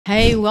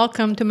Hey,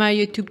 welcome to my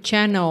YouTube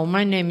channel.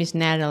 My name is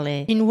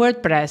Natalie. In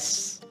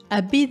WordPress,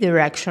 a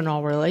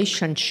bidirectional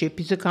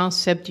relationship is a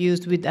concept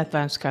used with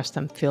Advanced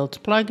Custom Fields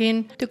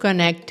plugin to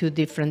connect two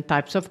different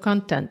types of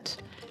content.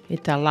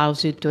 It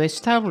allows you to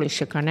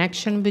establish a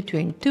connection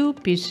between two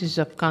pieces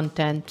of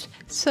content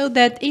so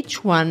that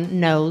each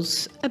one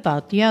knows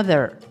about the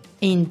other.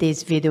 In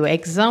this video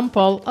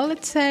example,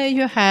 let's say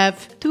you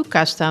have two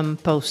custom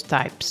post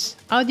types,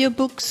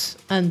 audiobooks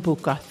and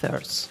book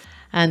authors.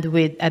 And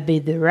with a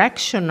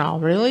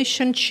bidirectional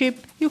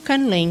relationship, you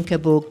can link a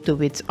book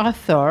to its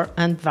author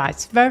and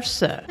vice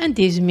versa. And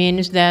this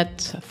means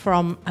that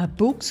from a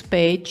book's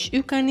page,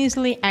 you can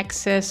easily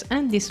access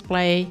and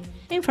display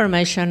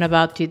information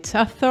about its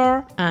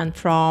author, and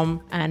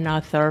from an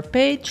author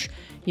page,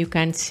 you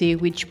can see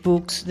which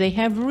books they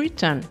have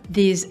written.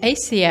 This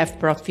ACF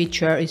Pro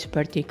feature is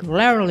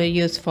particularly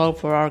useful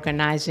for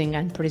organizing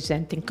and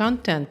presenting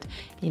content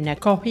in a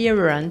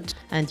coherent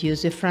and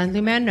user-friendly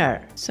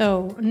manner.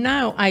 So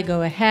now I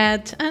go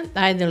ahead and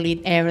I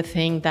delete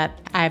everything that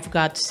I've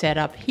got set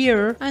up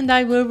here, and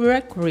I will be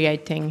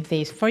recreating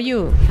this for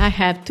you. I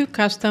have two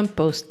custom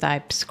post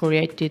types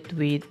created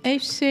with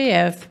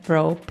ACF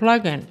Pro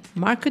plugin,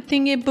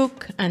 Marketing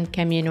ebook and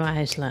Camino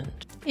Island.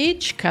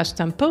 Each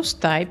custom post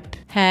type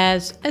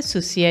has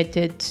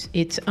associated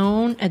its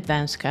own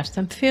advanced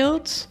custom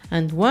fields,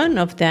 and one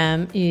of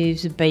them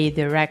is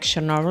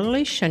bidirectional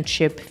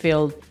relationship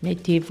field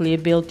natively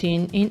built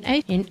in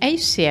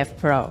ACF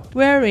Pro,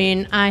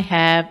 wherein I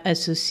have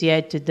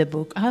associated the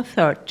book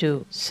author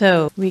to.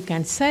 So we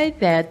can say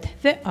that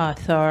the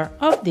author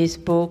of this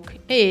book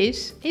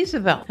is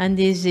Isabel, and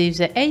this is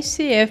the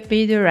ACF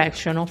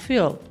bidirectional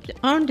field.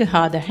 On the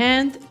other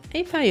hand,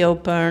 if I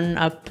open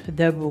up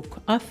the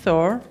book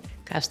author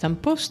custom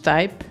post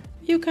type,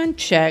 you can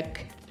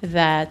check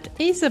that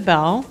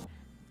Isabel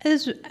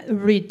has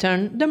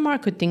written the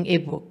marketing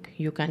ebook.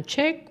 You can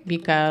check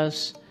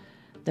because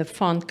the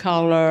font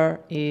color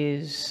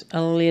is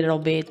a little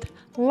bit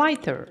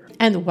lighter.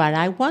 And what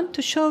I want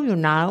to show you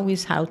now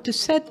is how to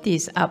set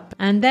this up.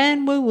 And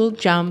then we will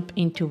jump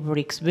into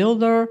Bricks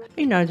Builder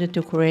in order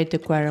to create a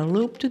query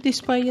loop to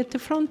display at the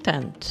front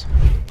end.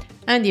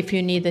 And if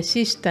you need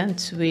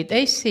assistance with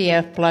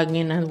ACF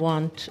plugin and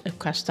want a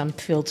custom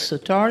fields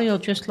tutorial,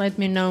 just let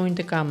me know in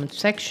the comment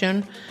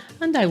section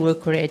and I will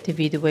create a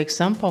video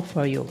example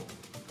for you.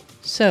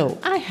 So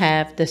I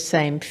have the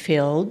same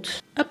field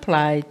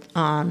applied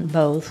on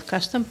both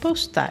custom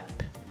post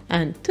type.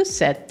 And to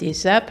set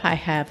this up, I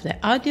have the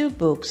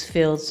audiobooks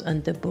fields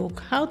and the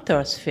book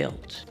authors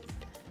field.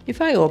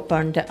 If I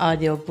open the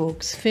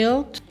audiobooks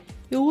field,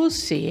 you will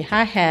see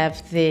I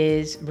have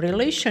this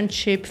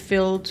relationship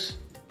field.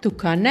 To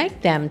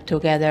connect them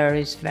together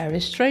is very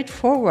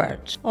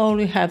straightforward. All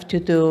you have to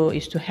do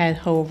is to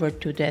head over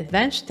to the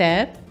Advanced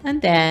tab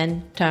and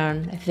then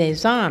turn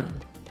this on.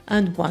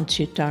 And once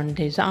you turn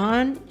this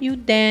on, you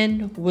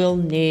then will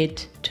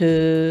need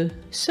to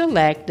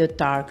select the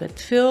target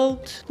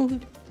field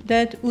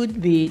that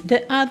would be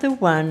the other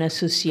one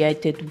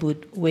associated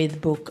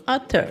with book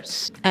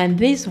authors. And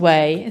this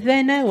way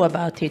they know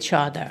about each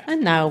other.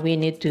 And now we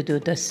need to do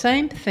the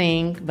same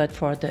thing but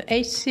for the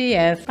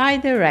ACF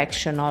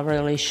bidirectional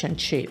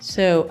relationship.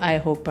 So I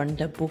open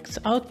the book's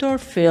author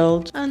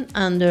field, and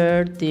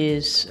under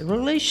this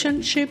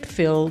relationship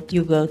field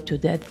you go to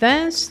the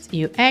advanced,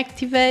 you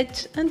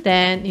activate, and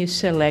then you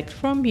select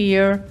from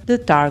here the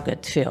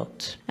target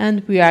field.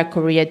 And we are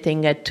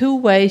creating a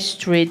two-way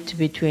street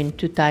between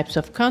two types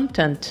of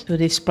content to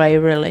display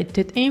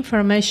related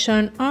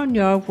information on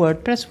your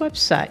WordPress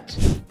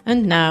website.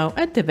 And now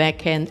at the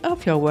back end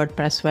of your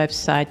WordPress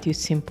website, you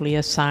simply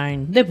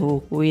assign the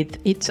book with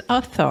its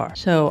author.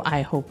 So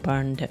I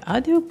open the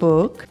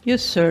audiobook, you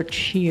search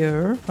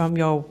here from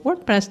your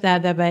WordPress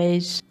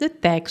database the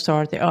text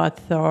or the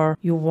author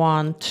you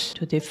want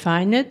to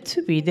define it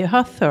to be the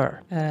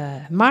author.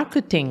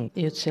 Marketing,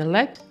 you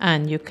select,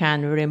 and you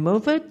can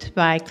remove it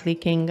by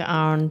clicking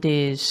on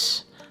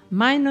this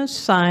minus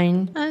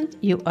sign and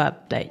you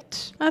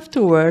update.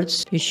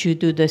 Afterwards, you should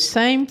do the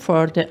same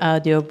for the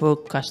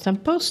audiobook custom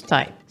post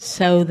type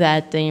so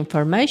that the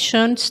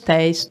information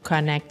stays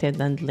connected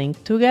and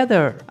linked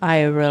together.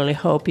 I really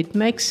hope it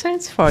makes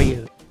sense for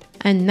you.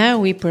 And now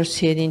we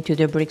proceed into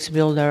the Bricks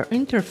Builder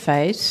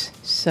interface.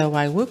 So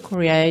I will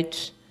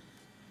create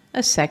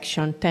a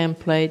section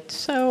template.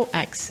 So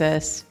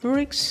access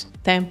bricks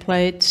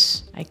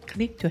templates. I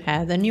click to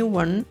add a new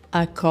one.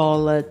 I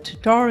call it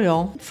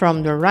tutorial.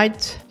 From the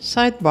right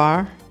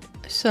sidebar,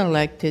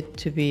 select it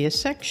to be a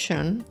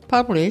section,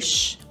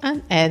 publish,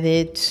 and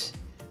edit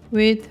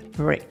with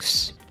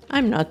bricks.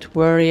 I'm not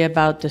worried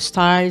about the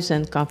styles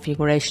and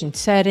configuration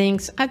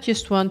settings. I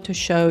just want to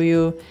show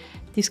you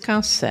this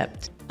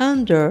concept.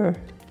 Under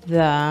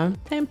the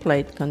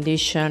template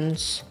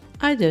conditions,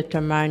 I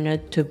determine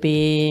it to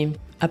be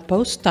a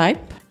post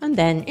type, and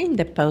then in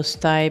the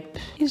post type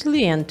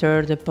easily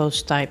enter the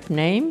post type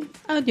name,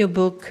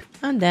 audiobook,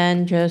 and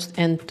then just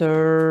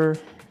enter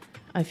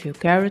a few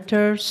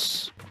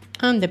characters.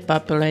 And the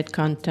populate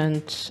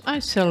content I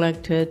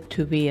selected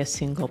to be a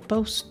single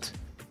post.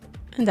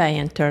 and I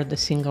enter the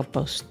single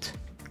post.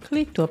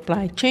 Click to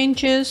apply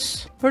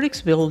changes.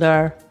 Bricks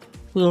Builder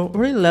will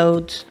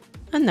reload,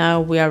 and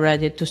now we are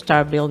ready to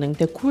start building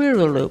the query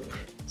loop.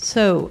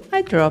 So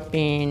I drop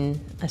in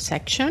a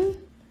section,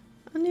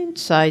 and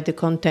inside the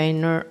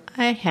container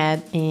I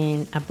add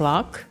in a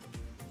block.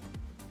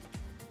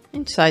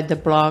 Inside the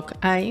block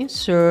I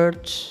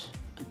insert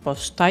a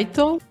post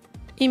title.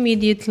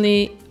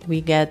 Immediately we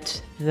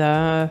get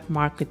the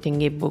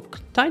marketing ebook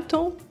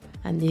title,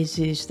 and this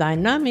is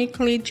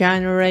dynamically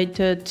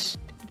generated.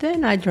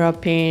 Then I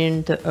drop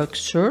in the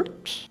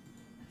excerpt.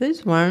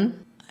 This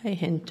one, I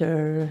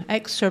enter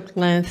excerpt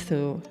length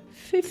to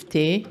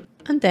 50,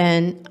 and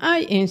then I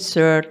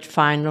insert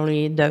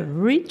finally the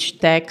rich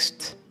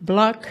text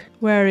block,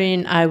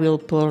 wherein I will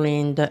pull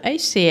in the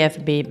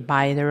ACF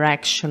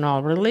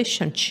bidirectional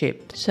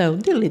relationship. So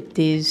delete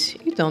this,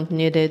 you don't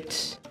need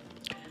it.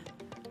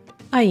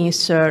 I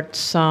insert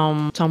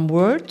some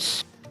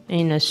words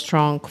in a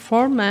strong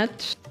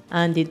format,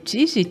 and it's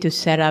easy to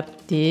set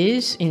up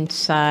this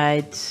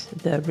inside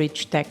the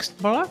rich text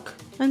block,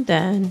 and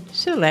then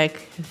select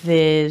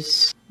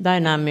this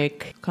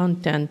dynamic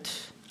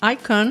content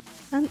icon,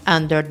 and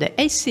under the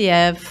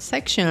ACF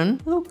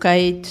section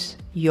locate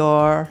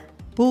your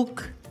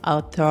book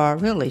author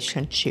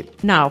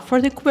relationship. Now for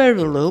the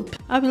query loop,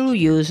 I will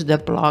use the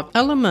block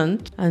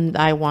element, and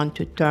I want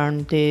to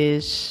turn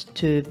this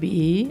to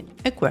be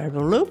a query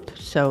loop,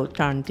 so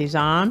turn this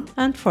on.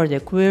 And for the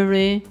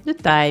query, the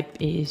type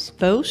is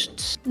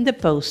posts. In the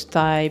post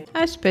type,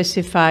 I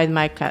specified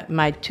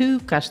my two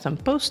custom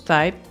post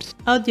types,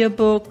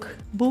 audiobook,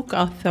 book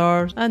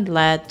authors, and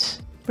let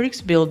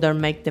Bricks Builder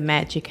make the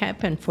magic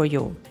happen for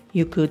you.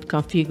 You could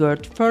configure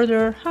it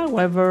further,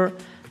 however,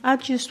 I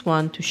just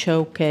want to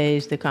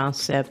showcase the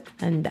concept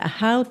and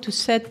how to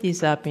set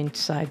this up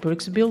inside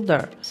Bricks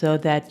Builder so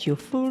that you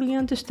fully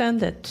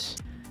understand it.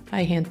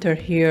 I enter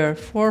here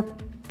four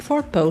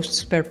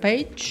posts per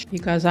page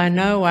because I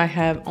know I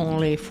have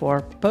only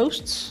 4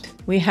 posts.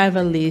 We have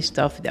a list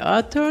of the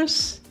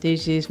authors.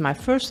 This is my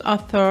first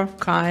author,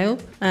 Kyle,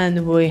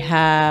 and we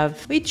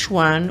have each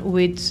one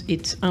with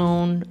its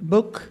own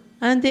book.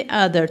 And the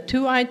other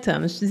 2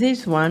 items,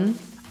 this one,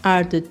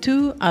 are the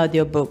 2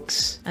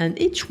 audiobooks, and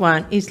each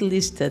one is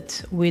listed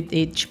with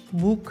each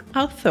book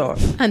author.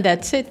 And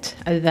that's it.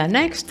 The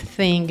next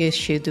thing you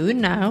should do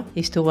now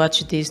is to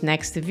watch this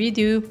next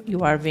video you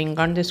are viewing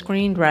on the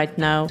screen right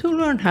now to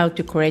learn how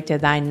to create a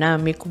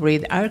dynamic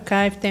read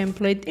archive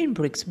template in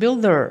Bricks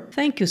Builder.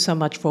 Thank you so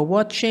much for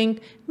watching.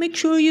 Make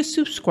sure you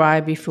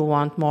subscribe if you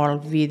want more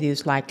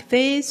videos like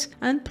this,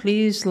 and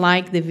please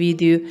like the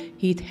video,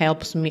 it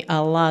helps me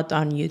a lot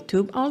on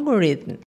YouTube algorithm.